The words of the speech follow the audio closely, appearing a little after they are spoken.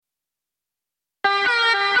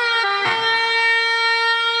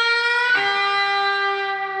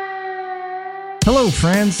Hello,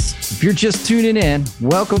 friends. If you're just tuning in,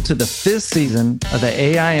 welcome to the 5th season of the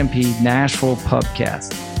AIMP Nashville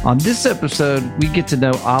Pubcast. On this episode, we get to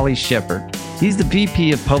know Ollie Shepherd. He's the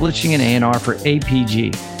VP of Publishing and A&R for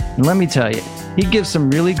APG. And let me tell you, he gives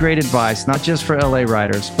some really great advice, not just for LA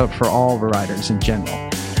writers, but for all the writers in general.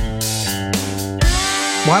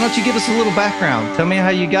 Why don't you give us a little background? Tell me how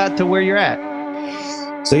you got to where you're at.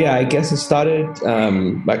 So yeah, I guess I started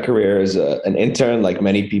my career as an intern, like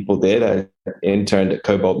many people did. I interned at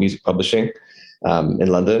Cobalt Music Publishing in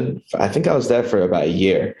London. I think I was there for about a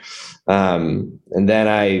year. And then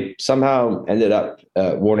I somehow ended up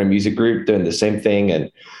at Warner Music Group doing the same thing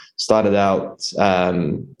and started out,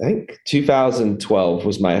 I think 2012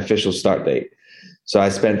 was my official start date. So I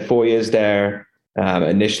spent 4 years there,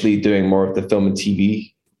 initially doing more of the film and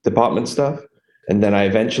TV department stuff. And then I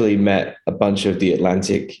eventually met a bunch of the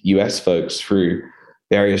Atlantic US folks through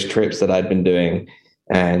various trips that I'd been doing.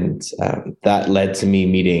 And that led to me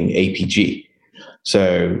meeting APG.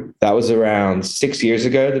 So that was around 6 years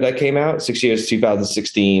ago that I came out, 6 years,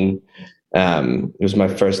 2016. It was my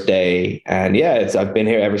first day. And yeah, I've been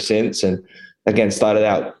here ever since. And again, started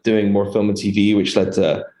out doing more film and TV, which led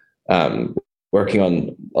to working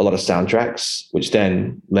on a lot of soundtracks, which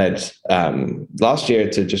then led last year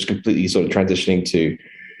to just completely sort of transitioning to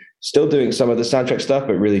still doing some of the soundtrack stuff,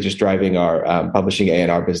 but really just driving our publishing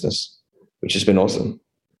A&R business, which has been awesome.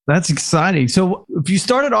 That's exciting. So if you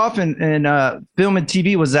started off in film and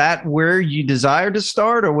TV, was that where you desired to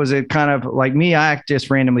start? Or was it kind of like me? I just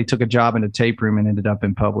randomly took a job in a tape room and ended up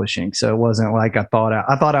in publishing. So it wasn't like I thought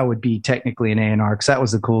I would be technically an A&R because that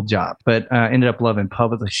was a cool job, but ended up loving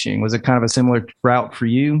publishing. Was it kind of a similar route for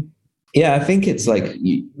you? Yeah, I think it's like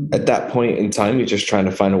at that point in time, you're just trying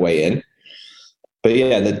to find a way in. But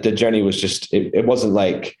yeah, the journey was just, it wasn't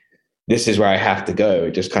like, this is where I have to go.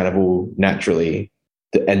 It just kind of all naturally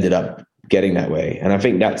ended up getting that way. And I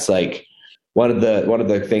think that's like one of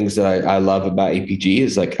the things that I love about APG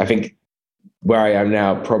is like, I think where I am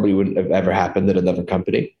now probably wouldn't have ever happened at another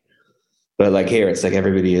company. But like here, it's like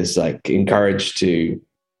everybody is like encouraged to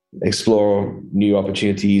explore new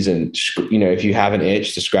opportunities and, you know, if you have an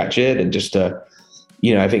itch to scratch it and just to,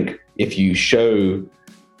 you know, I think if you show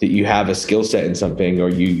that you have a skill set in something or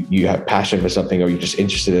you have passion for something or you're just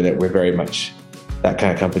interested in it, we're very much that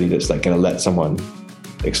kind of company that's like going to let someone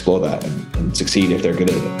explore that and succeed if they're good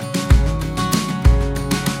at it.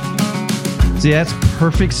 So yeah, that's a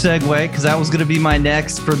perfect segue because that was going to be my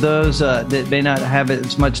next. For those that may not have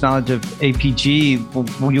as much knowledge of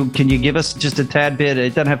APG, can you give us just a tad bit?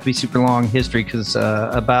 It doesn't have to be super long history because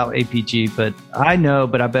about APG, but I know,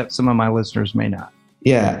 but I bet some of my listeners may not.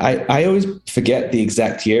 Yeah, I always forget the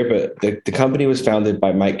exact year, but the company was founded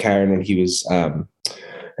by Mike Caren, and he was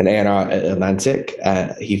an A&R at Atlantic.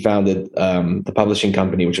 He founded the publishing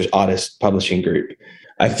company, which was Artist Publishing Group.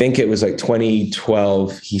 I think it was like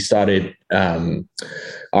 2012. He started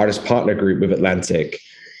Artist Partner Group with Atlantic.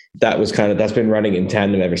 That's been running in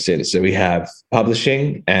tandem ever since. So we have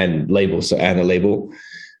publishing and labels. So and a label.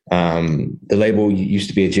 The label used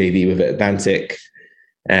to be a JV with Atlantic,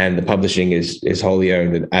 and the publishing is wholly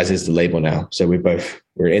owned, and as is the label now. So we're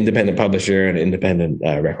an independent publisher and an independent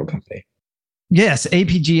record company. Yes,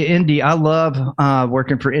 APG Indie. I love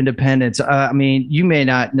working for independents. I mean, you may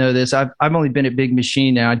not know this. I've only been at Big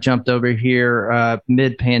Machine now. I jumped over here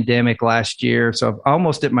mid-pandemic last year, so I'm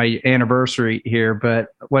almost at my anniversary here.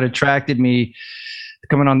 But what attracted me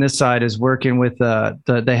coming on this side is working with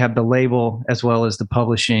they have the label as well as the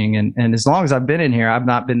publishing. And as long as I've been in here, I've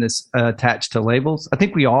not been this attached to labels. I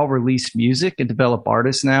think we all release music and develop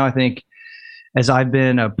artists now. I think as I've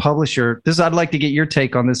been a publisher, I'd like to get your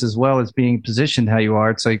take on this as well as being positioned how you are.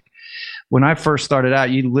 It's like when I first started out,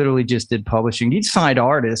 you literally just did publishing. You'd signed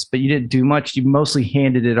artists, but you didn't do much. You mostly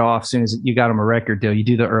handed it off as soon as you got them a record deal. You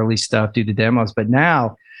do the early stuff, do the demos. But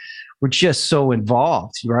now we're just so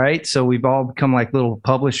involved, right? So we've all become like little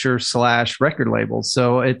publisher / record labels.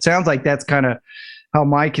 So it sounds like that's kind of how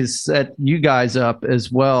Mike has set you guys up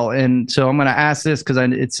as well. And so I'm going to ask this because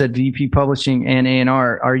it said VP Publishing and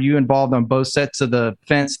A&R. Are you involved on both sets of the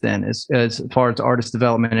fence then as far as artist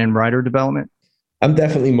development and writer development? I'm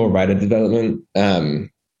definitely more writer development. The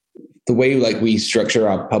way like we structure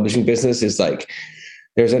our publishing business is like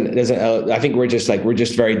I think we're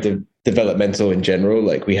just very developmental in general.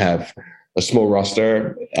 Like we have a small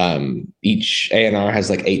roster. Each A&R has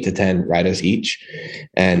like 8 to 10 writers each.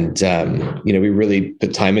 And, we really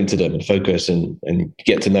put time into them and focus and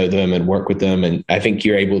get to know them and work with them. And I think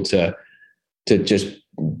you're able to just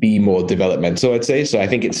be more developmental, I'd say. So I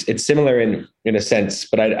think it's similar in a sense,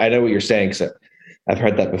 but I know what you're saying, because I've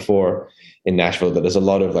heard that before in Nashville, that there's a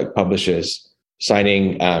lot of like publishers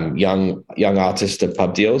signing young artists to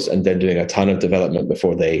pub deals, and then doing a ton of development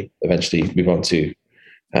before they eventually move on to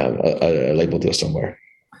a label deal somewhere.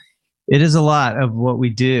 It is a lot of what we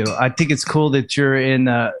do. I think it's cool that you're in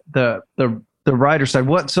the writer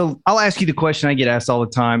side. So I'll ask you the question I get asked all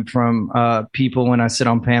the time from people when I sit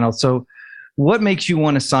on panels. So what makes you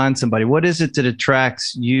want to sign somebody? What is it that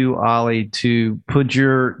attracts you, Ollie, to put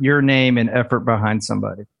your name and effort behind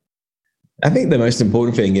somebody? I think the most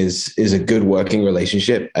important thing is a good working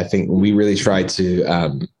relationship. I think we really try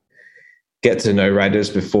to get to know writers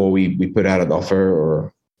before we put out an offer,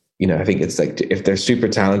 or, I think it's like, if they're super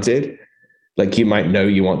talented, like, you might know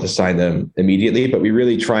you want to sign them immediately, but we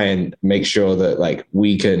really try and make sure that, like,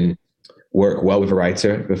 we can work well with a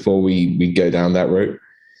writer before we go down that route.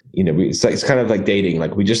 It's kind of like dating.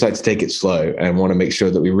 Like, we just like to take it slow and want to make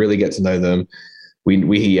sure that we really get to know them.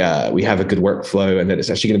 We have a good workflow, and that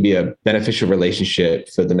it's actually going to be a beneficial relationship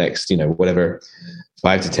for the next, whatever,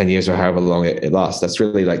 5 to 10 years or however long it lasts. That's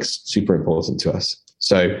really, like, super important to us.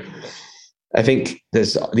 So I think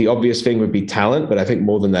the obvious thing would be talent, but I think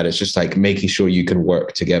more than that, it's just like making sure you can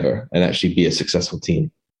work together and actually be a successful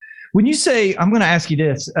team. When you say, I'm going to ask you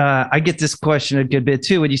this, I get this question a good bit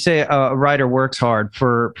too. When you say a writer works hard,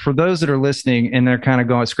 for those that are listening and they're kind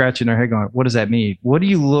of scratching their head going, what does that mean? What do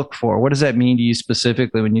you look for? What does that mean to you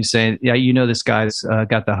specifically when you say, yeah, this guy's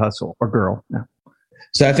got the hustle, or girl? No.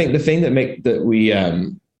 So I think the thing that we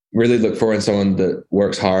really look for in someone that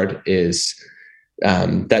works hard is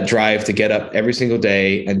that drive to get up every single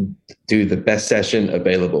day and do the best session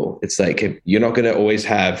available. It's like, you're not going to always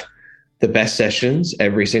have the best sessions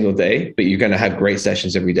every single day, but you're going to have great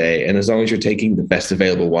sessions every day. And as long as you're taking the best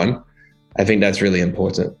available one, I think that's really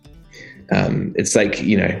important. It's like,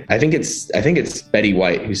 I think it's Betty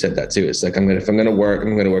White who said that too. It's like, if I'm going to work,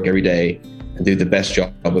 I'm going to work every day and do the best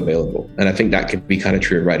job available. And I think that could be kind of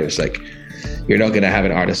true of writers. Like, you're not going to have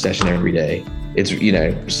an artist session every day. It's,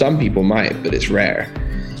 some people might, but it's rare,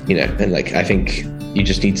 and like, I think you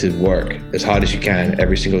just need to work as hard as you can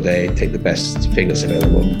every single day, take the best thing that's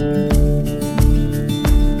available.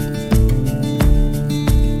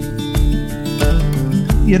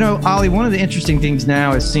 Ollie, one of the interesting things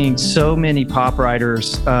now is seeing so many pop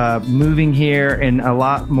writers moving here, and a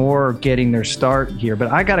lot more getting their start here.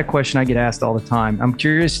 But I got a question I get asked all the time. I'm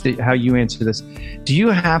curious how you answer this. Do you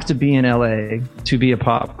have to be in LA to be a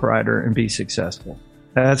pop writer and be successful?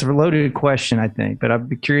 That's a loaded question, I think, but I'd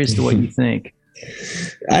be curious to what you think.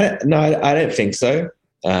 I don't think so.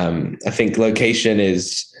 I think location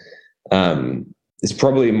is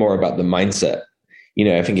probably more about the mindset.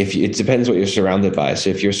 I think it depends what you're surrounded by. So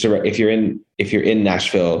if you're in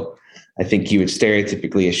Nashville, I think you would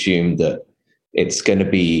stereotypically assume that it's going to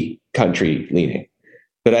be country leaning.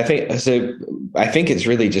 But I think it's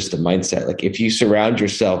really just a mindset. Like, if you surround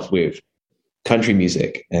yourself with country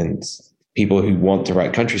music and people who want to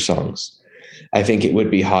write country songs, I think it would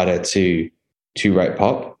be harder to write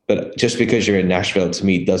pop. But just because you're in Nashville, to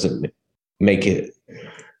me, doesn't make it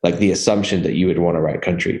like the assumption that you would want to write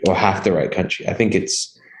country or have to write country. I think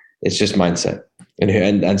it's just mindset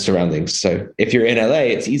and surroundings. So if you're in LA,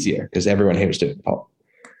 it's easier because everyone here is doing pop.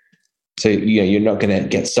 So you're not going to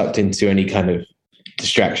get sucked into any kind of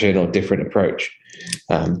distraction or different approach.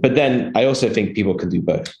 But then I also think people can do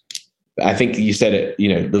both. I think you said it,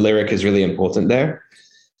 the lyric is really important there.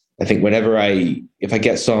 I think if I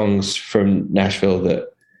get songs from Nashville that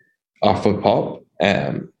are for pop,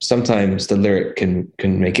 sometimes the lyric can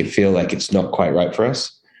make it feel like it's not quite right for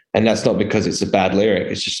us. And that's not because it's a bad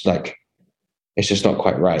lyric. It's just not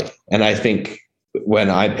quite right. And I think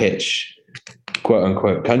when I pitch quote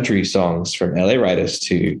unquote country songs from LA writers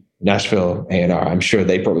to Nashville A&R, I'm sure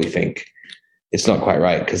they probably think it's not quite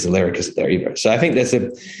right because the lyric isn't there either. So I think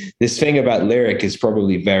this thing about lyric is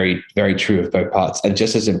probably very, very true of both parts and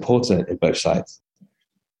just as important in both sides.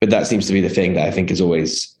 But that seems to be the thing that I think is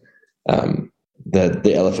always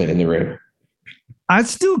the elephant in the room. I'm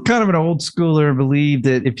still kind of an old schooler and believe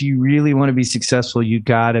that if you really want to be successful, you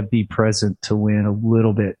got to be present to win a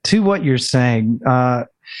little bit. To what you're saying,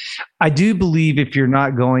 I do believe if you're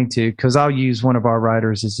not going to, because I'll use one of our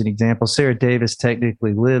writers as an example. Sarah Davis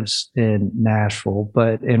technically lives in Nashville,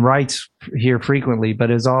 and writes here frequently, but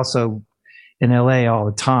is also in LA all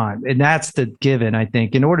the time. And that's the given, I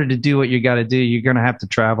think. In order to do what you got to do, you're going to have to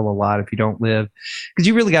travel a lot if you don't live, because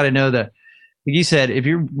you really got to know that. Like you said, if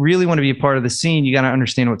you really want to be a part of the scene, you got to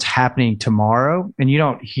understand what's happening tomorrow. And you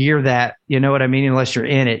don't hear that, you know what I mean, unless you're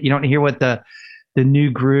in it. You don't hear what the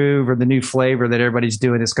new groove or the new flavor that everybody's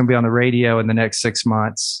doing that's going to be on the radio in the next 6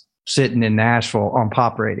 months, sitting in Nashville on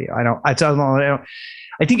pop radio. I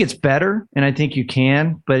think it's better, and I think you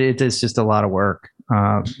can, but it is just a lot of work.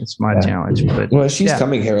 It's my challenge. But well, she's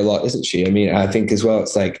coming here a lot, isn't she? I mean, I think as well,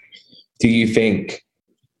 it's like, do you think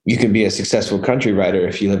you can be a successful country writer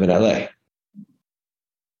if you live in LA?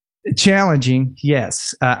 Challenging,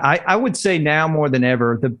 yes. I would say now more than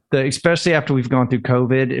ever, especially after we've gone through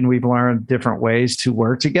COVID and we've learned different ways to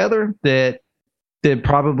work together, that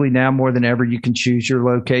probably now more than ever you can choose your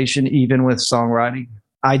location, even with songwriting.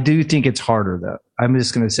 I do think it's harder, though. I'm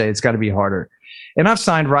just going to say it's got to be harder. And I've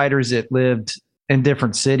signed writers that lived in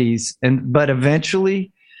different cities, but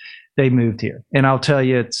eventually they moved here. And I'll tell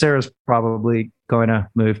you, Sarah's probably going to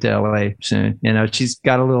move to LA soon. You know, she's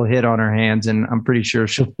got a little hit on her hands, and I'm pretty sure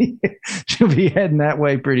she'll be heading that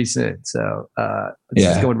way pretty soon. So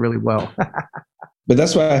it's going really well. But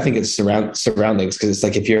that's why I think it's surroundings, because it's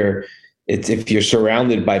like if you're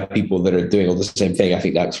surrounded by people that are doing all the same thing, I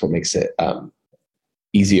think that's what makes it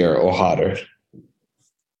easier or harder.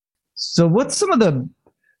 So what's some of the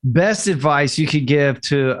best advice you could give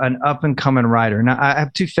to an up and coming writer? Now, I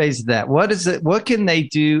have two phases of that. What can they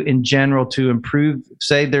do in general to improve?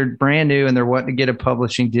 Say they're brand new and they're wanting to get a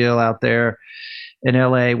publishing deal out there in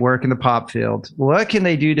LA, work in the pop field. What can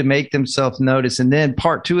they do to make themselves notice? And then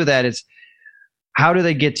part two of that is, how do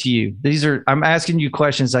they get to you? I'm asking you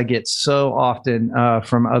questions I get so often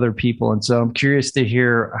from other people. And so I'm curious to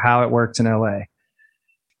hear how it works in LA.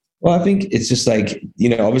 Well, I think it's just like,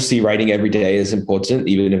 obviously writing every day is important,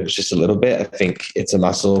 even if it's just a little bit. I think it's a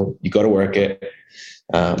muscle. You got to work it.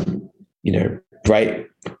 Write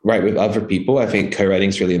with other people. I think co-writing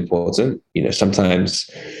is really important. Sometimes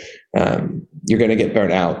you're going to get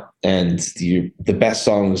burnt out, and the best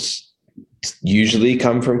songs usually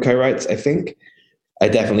come from co-writes. I think I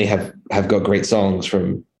definitely have got great songs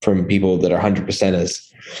from people that are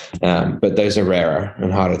 100%ers, but those are rarer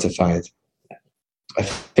and harder to find. I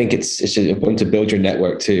think it's just important to build your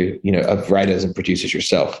network too, of writers and producers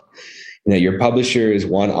yourself. Your publisher is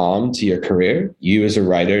one arm to your career. You as a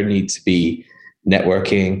writer need to be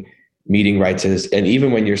networking, meeting writers. And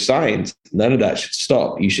even when you're signed, none of that should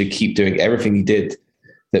stop. You should keep doing everything you did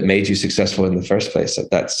that made you successful in the first place.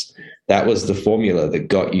 That was the formula that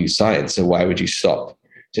got you signed. So why would you stop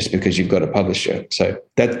just because you've got a publisher? So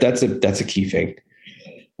that's a key thing.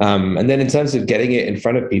 And then in terms of getting it in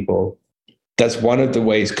front of people, that's one of the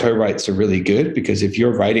ways co-writes are really good, because if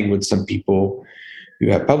you're writing with some people who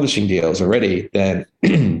have publishing deals already, then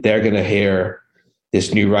they're going to hear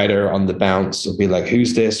this new writer on the bounce and be like,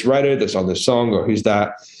 who's this writer that's on this song, or who's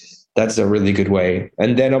that? That's a really good way.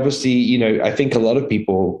 And then obviously, I think a lot of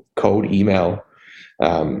people cold email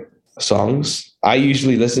songs. I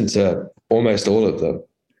usually listen to almost all of them.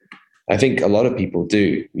 I think a lot of people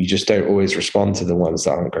do. You just don't always respond to the ones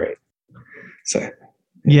that aren't great. So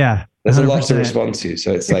yeah. There's a lot to respond to.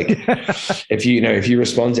 So it's like, if you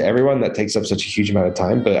respond to everyone, that takes up such a huge amount of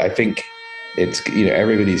time. But I think it's,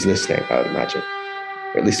 everybody's listening, I would imagine.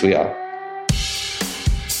 Or at least we are.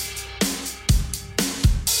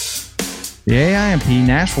 The AIMP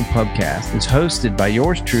Nashville Pubcast is hosted by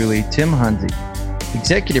yours truly, Tim Hunzy,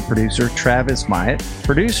 executive producer Travis Myatt,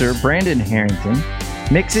 producer Brandon Harrington,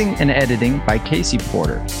 mixing and editing by Casey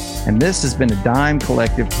Porter. And this has been a Dime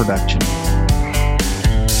Collective production.